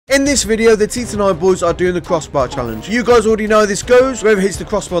In this video, the Tt9 boys are doing the crossbar challenge. You guys already know how this goes. Whoever hits the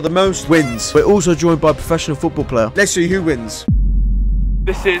crossbar the most wins. We're also joined by a professional football player. Let's see who wins.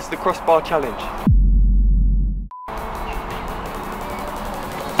 This is the crossbar challenge.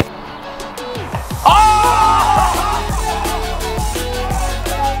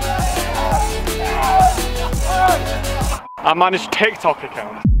 I managed TikTok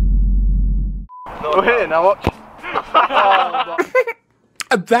account. We're here now, watch.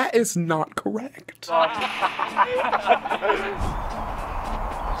 That is not correct. I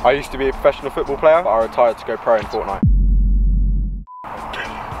used to be a professional football player, but I retired to go pro in Fortnite.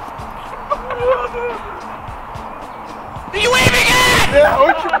 Are you waving it?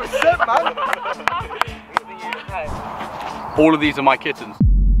 Yeah, 100%, man. All of these are my kittens.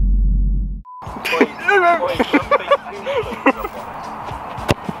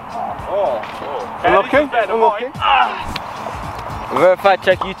 Unlocking? Verify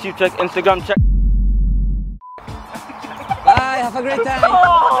check, YouTube check, Instagram check. Bye, have a great time.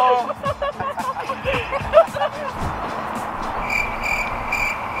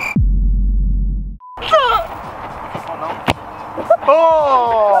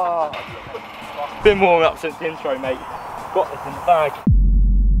 Oh! Been warming up since the intro, mate. Got this in the bag.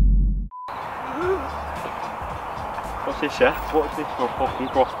 What's this, yeah? What's this for a fucking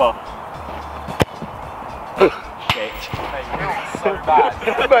crossbar? Shit. Mate, you're so bad.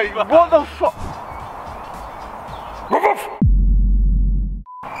 Mate, what the fuck?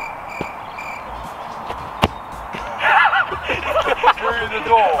 Through the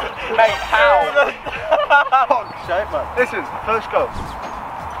door. Mate, how? Fuck's sake, man. Listen, first go.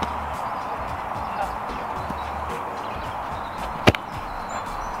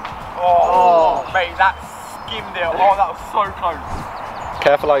 Oh, mate, that skimmed it. Oh, that was so close.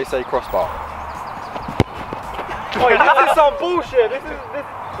 Careful how you say crossbar. Wait, this is some bullshit. This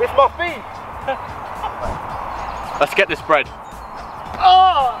is my feet. Let's get this bread.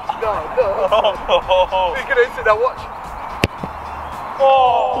 Oh! No. You can answer that, watch.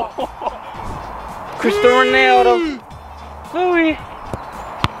 Oh! Cristiano Ronaldo. Louis.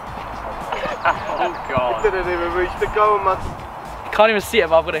 Oh god. It didn't even reach the goal, man. Can't even see it,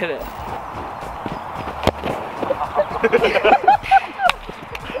 but I've got to hit it.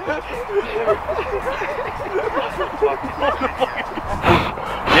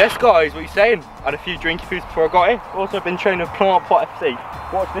 Yes guys, what are you saying? I had a few drinky foods before I got here. Also been training with Plant Pot FC.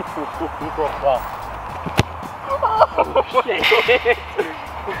 Watch this for a fucking crossbar. Oh shit.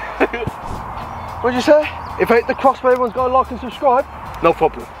 What'd you say? If I hit the crossbar, everyone's got to like and subscribe. No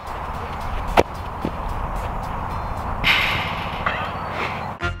problem.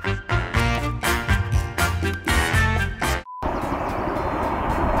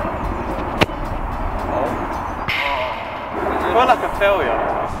 I feel like a failure.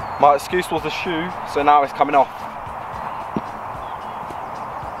 My excuse was the shoe, so now it's coming off.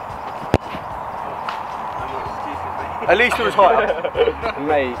 At least it was higher.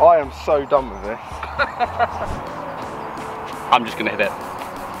 Mate, I am so done with this. I'm just gonna hit it.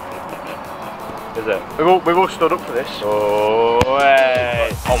 Is it? We've all stood up for this. Oh,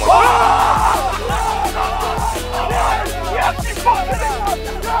 hey. Oh my god.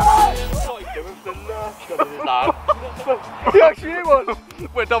 You actually hit one.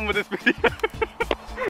 We're done with this video.